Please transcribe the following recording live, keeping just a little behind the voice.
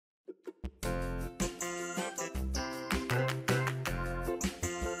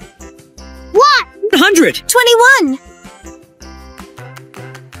100. 21.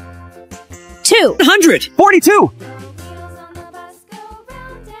 200. 42.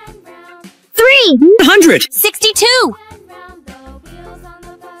 3. 100. 62.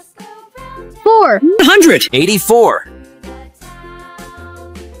 4. 100. 84.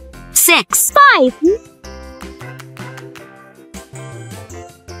 6. 5.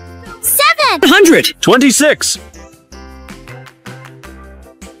 7. 100. 26.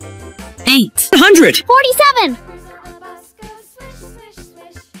 8. 100. 47.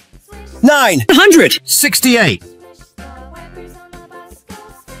 9. 100. 68.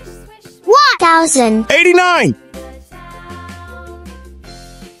 1,000. 89.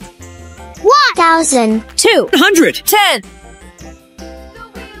 1,000. 200. 10.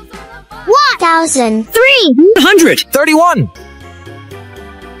 1,000. 3. 100. 31.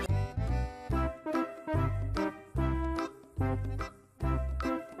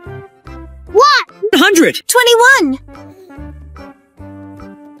 100. 21.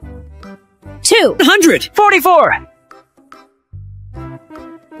 200. 44.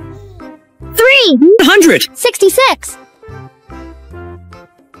 3. 100. 66.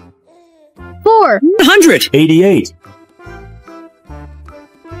 4. 100. 88.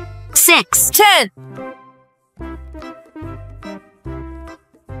 6. 10.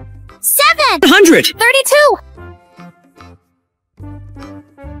 7. 100. 32.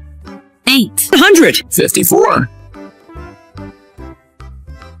 800. 54.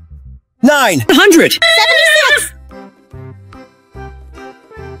 900. 76.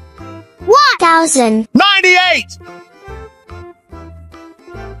 1,000. 98.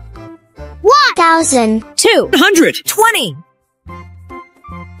 1,000. 200. 20.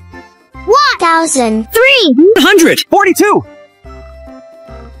 1,000. 3. 100. 42.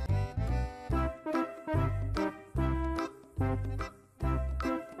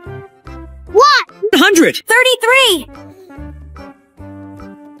 100. 33.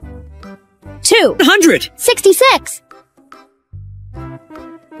 200. 66.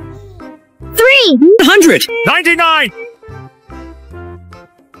 3. 100. 99.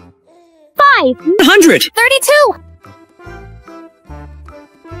 5. 100. 32.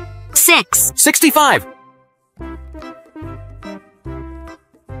 6. 65.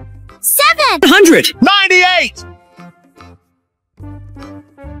 7. 100. 98.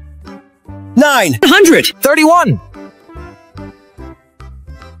 900. 31.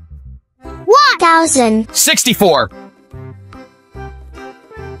 1,000. 64.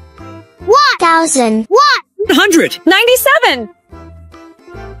 1,000. 100. 97.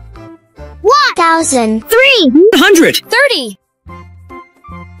 1,000. 3. 100. 30.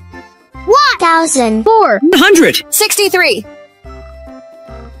 1,000. 4. 100. 63.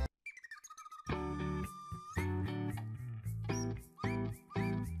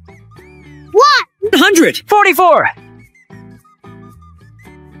 100. 44.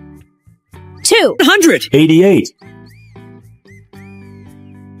 200. 88.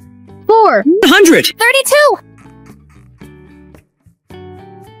 4. 100. 32.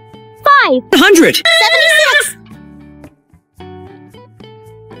 5. 100. 76.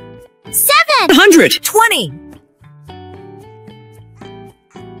 7. 100. 20.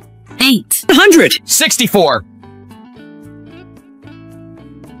 800. 64.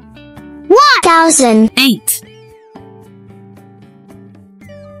 1,000. 8.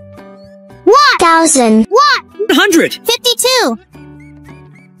 1,000. 100. 52.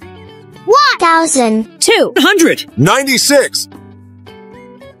 1,000. 200. 96.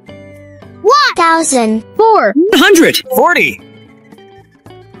 1,000. 4. 100. 40.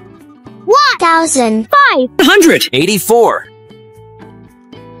 1,000. 5. 100. 84.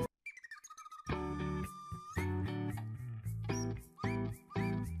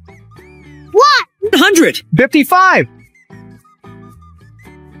 100. 55.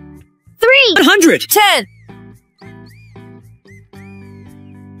 3. 100. 10.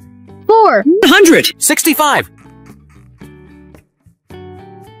 4. 100. 65.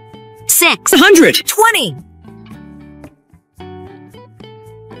 6. 100. 20.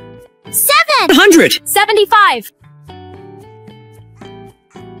 7. 100. 75.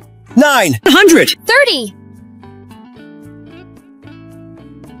 900. 30.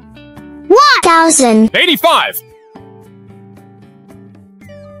 1,000. 85.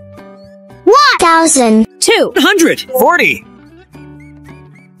 1,000. 200. 40.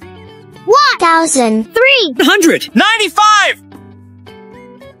 1,000. 3. 100. 95.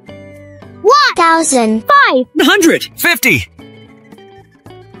 1,000. 5. 100. 50.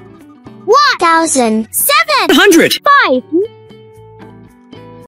 1,000. 7. 100. 5.